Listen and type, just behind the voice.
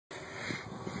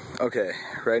Okay,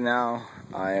 right now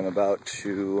I am about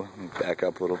to back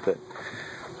up a little bit.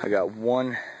 I got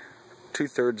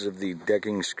 2/3 of the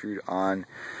decking screwed on.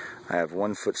 I have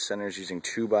 1 foot centers using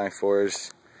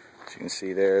 2x4s. As you can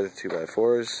see there, the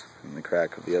 2x4s, and the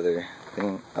crack of the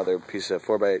other piece of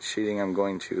 4x8 sheeting I'm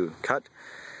going to cut.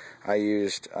 I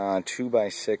used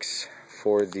 2x6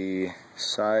 for the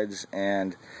sides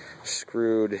and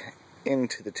screwed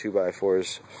into the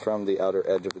 2x4s from the outer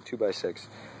edge of the 2x6.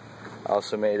 I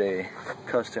also made a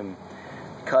custom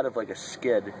cut of like a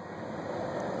skid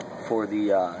for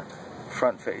the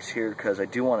front face here, because I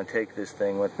do want to take this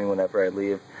thing with me whenever I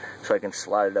leave, so I can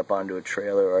slide it up onto a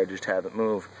trailer or I just have it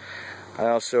move. I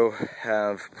also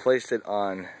have placed it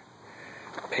on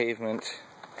pavement.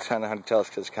 It's kind of hard to tell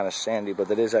because it's kind of sandy, but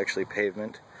that is actually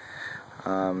pavement.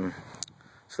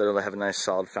 So that it'll have a nice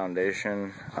solid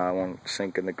foundation. It won't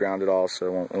sink in the ground at all, so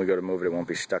when we go to move it, it won't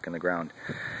be stuck in the ground.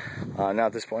 Now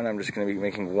at this point, I'm just going to be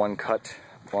making 1 cut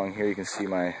along here. You can see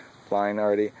my line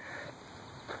already.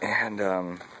 And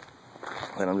then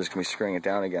I'm just going to be screwing it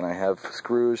down again. I have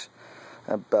screws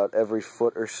about every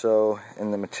foot or so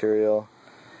in the material.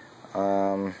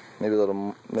 Maybe a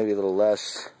little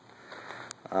less.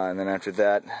 And then after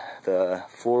that, the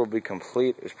floor will be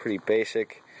complete. It's pretty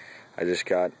basic. I just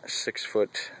got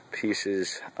 6-foot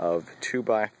pieces of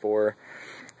 2x4,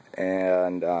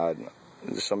 and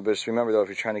just remember though, if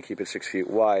you're trying to keep it 6 feet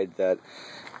wide, that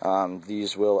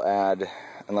these will add,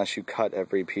 unless you cut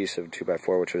every piece of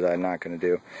 2x4, which I'm not going to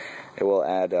do, it will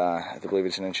add, I believe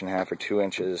it's 1.5 inches or 2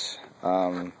 inches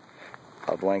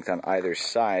of length on either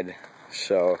side.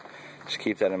 So just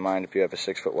keep that in mind. If you have a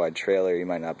 6-foot wide trailer, you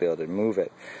might not be able to move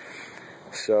it.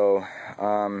 So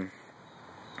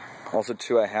also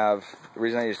too, the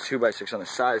reason I use 2x6 on the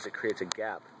side is it creates a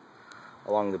gap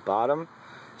along the bottom,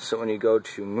 so when you go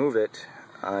to move it,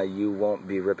 you won't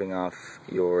be ripping off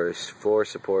your floor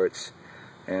supports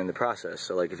in the process.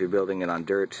 So like if you're building it on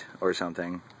dirt or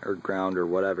something, or ground or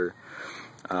whatever,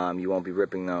 you won't be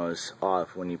ripping those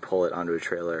off when you pull it onto a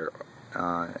trailer,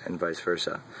 and vice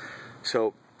versa.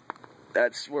 So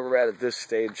that's where we're at this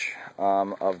stage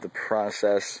of the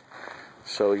process.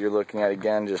 So you're looking at,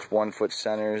 again, just 1 foot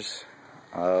centers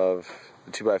of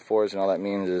the 2x4s, and all that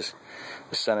means is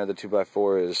the center of the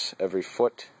 2x4 is every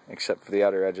foot, except for the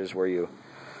outer edges where you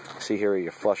see here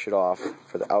you flush it off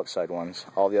for the outside ones.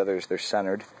 All the others, they're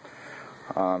centered.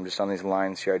 Just on these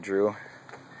lines here I drew.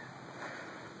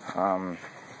 And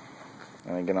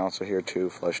again, also here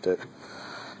too, flushed it.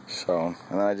 So,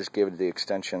 and then I just gave it the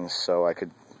extensions so I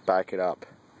could back it up.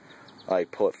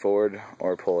 Like pull it forward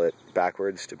or pull it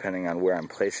backwards, depending on where I'm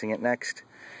placing it next.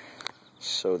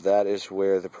 So that is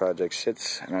where the project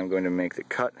sits, and I'm going to make the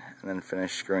cut and then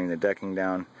finish screwing the decking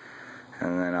down,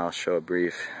 and then I'll show a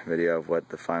brief video of what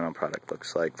the final product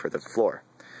looks like for the floor.